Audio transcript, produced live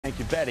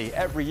you, Betty.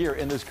 Every year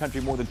in this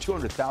country, more than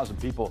 200,000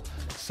 people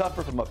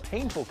suffer from a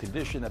painful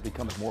condition that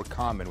becomes more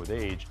common with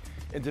age.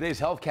 In today's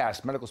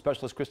Healthcast, medical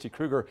specialist Kristi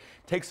Krueger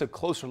takes a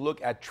closer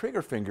look at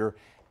trigger finger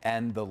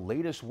and the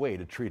latest way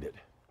to treat it.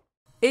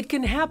 It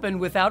can happen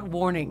without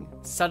warning.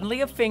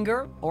 Suddenly a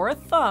finger or a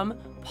thumb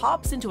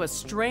pops into a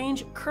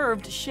strange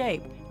curved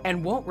shape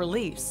and won't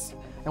release.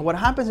 And what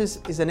happens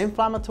is an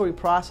inflammatory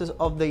process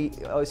of the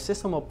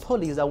system of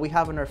pulleys that we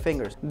have in our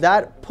fingers.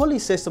 That pulley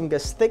system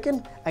gets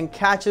thickened and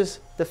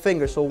catches the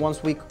finger. So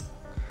once we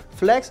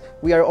flex,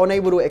 we are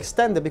unable to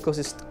extend it because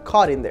it's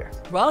caught in there.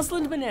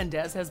 Rosalind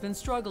Menendez has been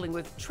struggling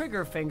with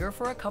trigger finger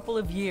for a couple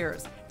of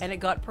years, and it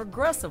got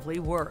progressively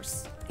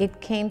worse. It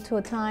came to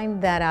a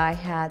time that I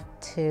had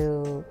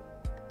to,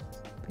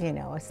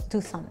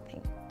 do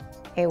something.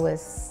 It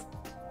was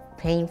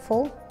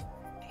painful.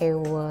 It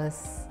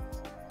was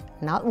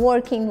not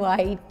working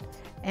right,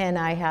 and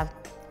I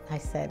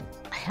said,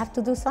 I have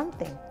to do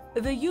something.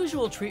 The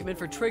usual treatment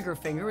for trigger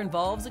finger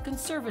involves a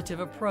conservative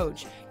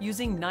approach,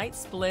 using night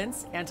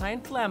splints,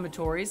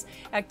 anti-inflammatories,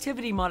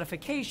 activity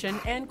modification,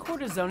 and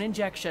cortisone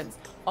injections,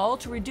 all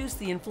to reduce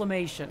the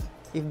inflammation.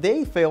 If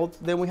they failed,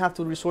 then we have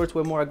to resort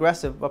to a more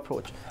aggressive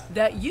approach.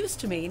 That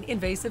used to mean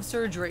invasive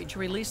surgery to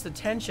release the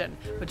tension,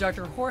 but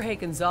Dr. Jorge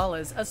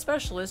Gonzalez, a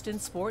specialist in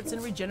sports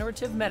and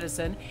regenerative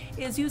medicine,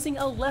 is using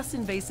a less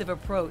invasive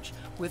approach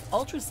with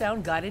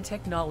ultrasound-guided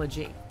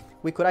technology.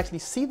 We could actually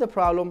see the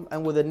problem,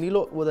 and with a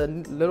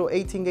little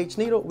 18-gauge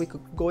needle, we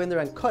could go in there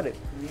and cut it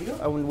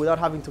without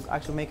having to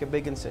actually make a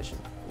big incision.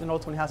 And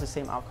ultimately has the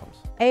same outcomes.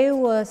 It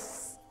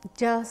was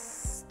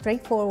just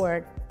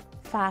straightforward,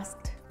 fast,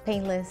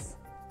 painless,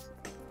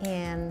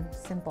 and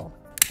simple.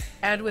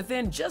 And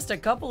within just a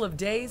couple of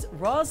days,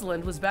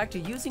 Rosalind was back to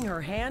using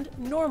her hand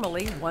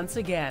normally once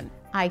again.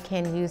 I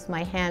can use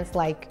my hands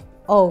like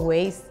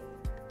always,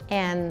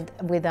 and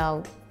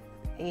without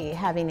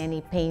having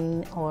any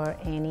pain or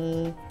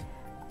any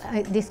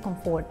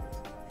discomfort,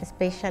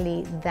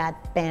 especially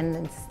that bend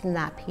and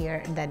snap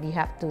here that you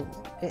have to,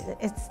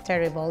 it's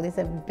terrible. It's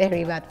a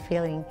very bad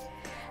feeling.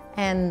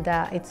 And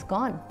it's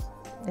gone.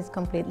 It's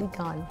completely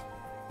gone.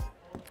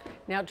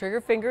 Now,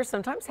 trigger finger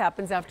sometimes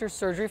happens after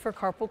surgery for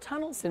carpal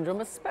tunnel syndrome,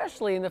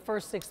 especially in the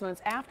first 6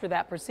 months after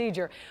that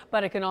procedure.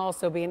 But it can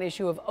also be an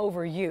issue of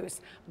overuse.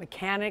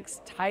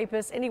 Mechanics,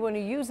 typists, anyone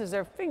who uses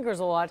their fingers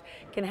a lot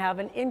can have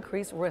an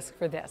increased risk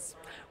for this.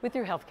 With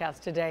your Healthcast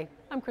today,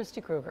 I'm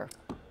Kristi Krueger.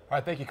 All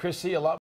right, thank you, Kristi. A lot